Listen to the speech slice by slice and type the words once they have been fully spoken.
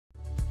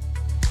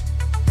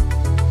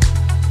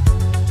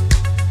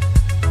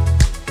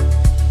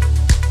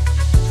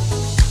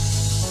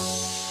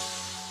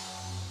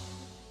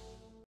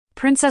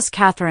Princess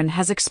Catherine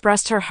has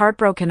expressed her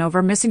heartbroken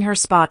over missing her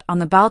spot on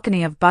the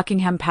balcony of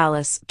Buckingham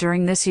Palace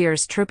during this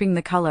year's Trooping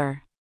the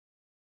Colour.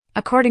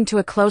 According to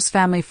a close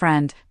family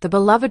friend, the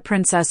beloved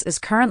princess is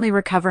currently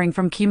recovering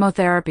from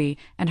chemotherapy,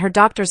 and her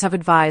doctors have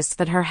advised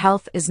that her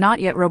health is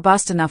not yet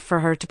robust enough for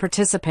her to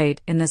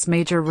participate in this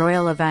major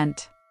royal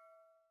event.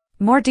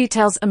 More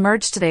details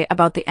emerged today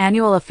about the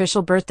annual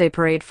official birthday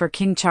parade for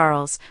King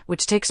Charles,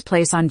 which takes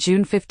place on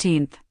June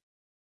 15th.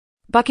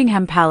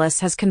 Buckingham Palace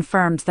has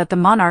confirmed that the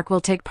monarch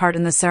will take part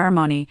in the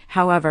ceremony.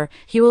 However,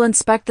 he will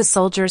inspect the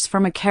soldiers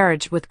from a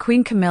carriage with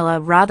Queen Camilla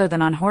rather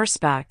than on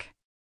horseback.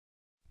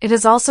 It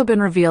has also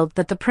been revealed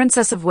that the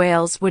Princess of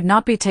Wales would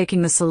not be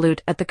taking the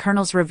salute at the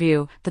Colonel's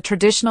Review, the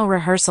traditional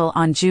rehearsal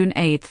on June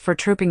 8 for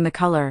Trooping the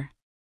Colour.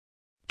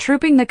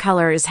 Trooping the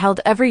Colour is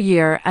held every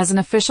year as an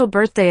official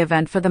birthday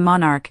event for the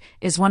monarch,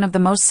 is one of the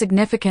most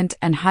significant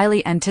and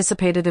highly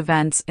anticipated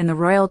events in the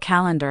royal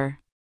calendar.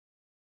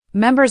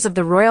 Members of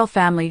the royal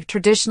family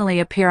traditionally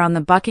appear on the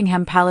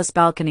Buckingham Palace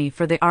balcony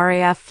for the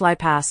RAF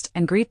flypast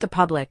and greet the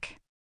public.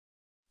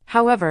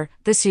 However,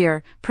 this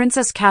year,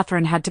 Princess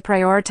Catherine had to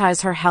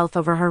prioritize her health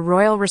over her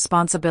royal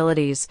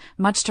responsibilities,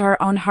 much to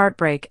her own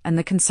heartbreak and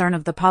the concern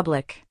of the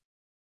public.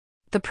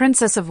 The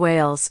Princess of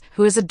Wales,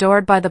 who is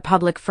adored by the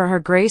public for her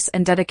grace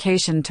and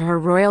dedication to her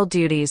royal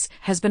duties,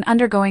 has been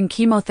undergoing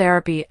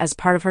chemotherapy as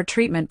part of her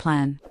treatment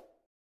plan.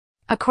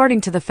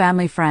 According to the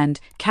family friend,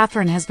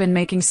 Catherine has been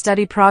making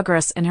steady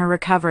progress in her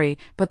recovery,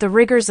 but the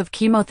rigors of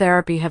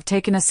chemotherapy have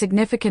taken a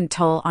significant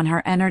toll on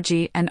her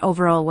energy and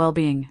overall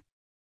well-being.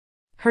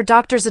 Her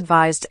doctors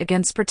advised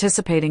against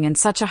participating in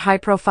such a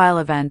high-profile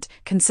event,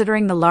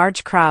 considering the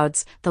large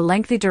crowds, the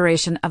lengthy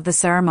duration of the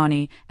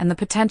ceremony, and the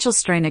potential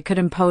strain it could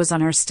impose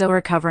on her still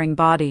recovering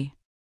body.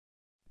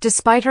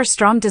 Despite her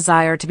strong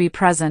desire to be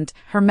present,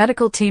 her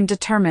medical team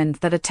determined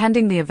that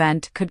attending the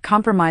event could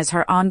compromise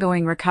her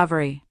ongoing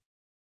recovery.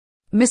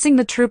 Missing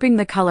the Trooping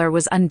the Colour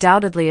was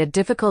undoubtedly a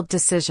difficult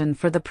decision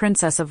for the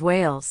Princess of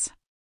Wales.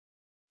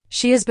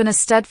 She has been a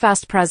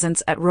steadfast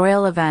presence at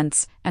royal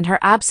events, and her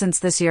absence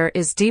this year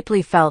is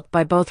deeply felt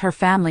by both her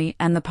family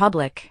and the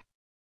public.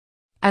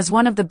 As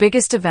one of the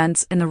biggest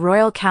events in the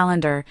royal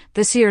calendar,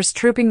 this year's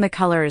Trooping the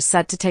Colour is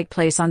set to take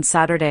place on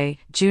Saturday,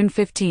 June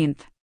 15th.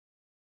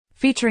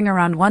 Featuring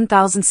around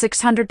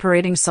 1,600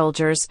 parading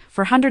soldiers,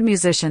 400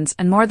 musicians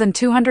and more than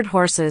 200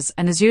 horses,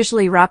 and is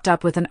usually wrapped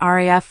up with an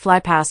RAF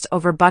flypast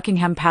over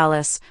Buckingham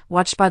Palace,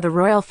 watched by the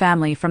royal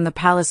family from the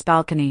palace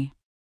balcony.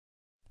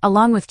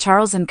 Along with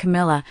Charles and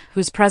Camilla,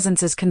 whose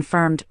presence is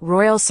confirmed,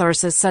 royal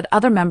sources said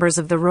other members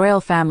of the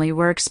royal family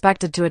were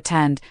expected to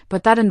attend,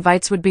 but that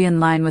invites would be in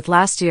line with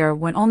last year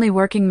when only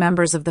working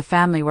members of the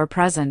family were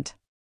present.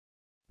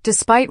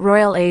 Despite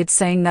royal aides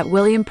saying that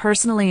William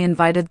personally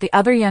invited the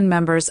other young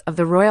members of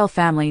the royal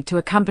family to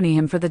accompany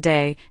him for the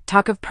day,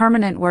 talk of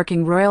permanent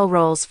working royal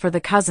roles for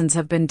the cousins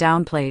have been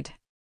downplayed.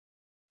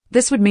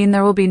 This would mean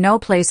there will be no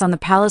place on the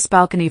palace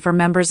balcony for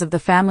members of the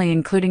family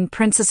including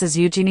Princesses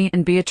Eugenie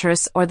and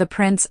Beatrice or the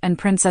Prince and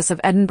Princess of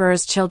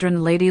Edinburgh's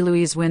children Lady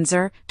Louise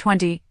Windsor,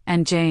 20,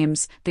 and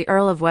James, the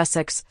Earl of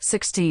Wessex,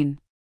 16.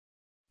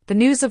 The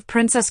news of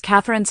Princess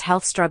Catherine's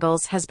health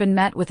struggles has been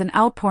met with an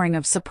outpouring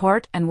of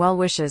support and well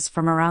wishes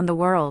from around the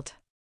world.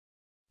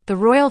 The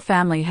royal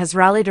family has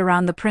rallied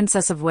around the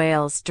Princess of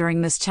Wales during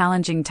this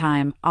challenging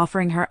time,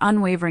 offering her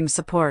unwavering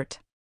support.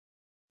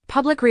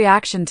 Public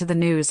reaction to the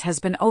news has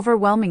been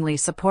overwhelmingly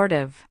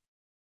supportive.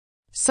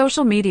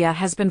 Social media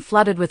has been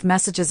flooded with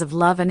messages of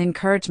love and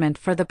encouragement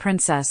for the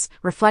princess,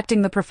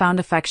 reflecting the profound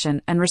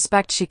affection and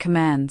respect she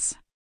commands.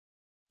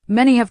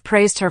 Many have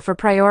praised her for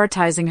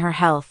prioritizing her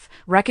health,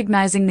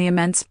 recognizing the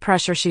immense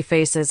pressure she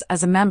faces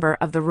as a member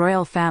of the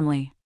royal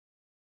family.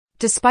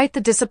 Despite the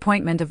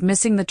disappointment of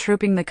missing the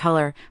Trooping the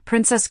Colour,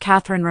 Princess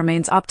Catherine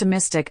remains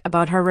optimistic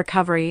about her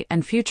recovery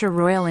and future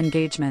royal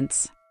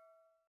engagements.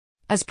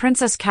 As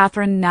Princess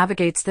Catherine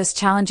navigates this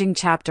challenging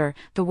chapter,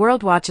 the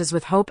world watches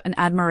with hope and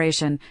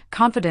admiration,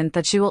 confident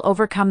that she will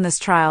overcome this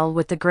trial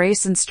with the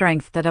grace and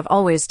strength that have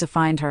always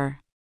defined her.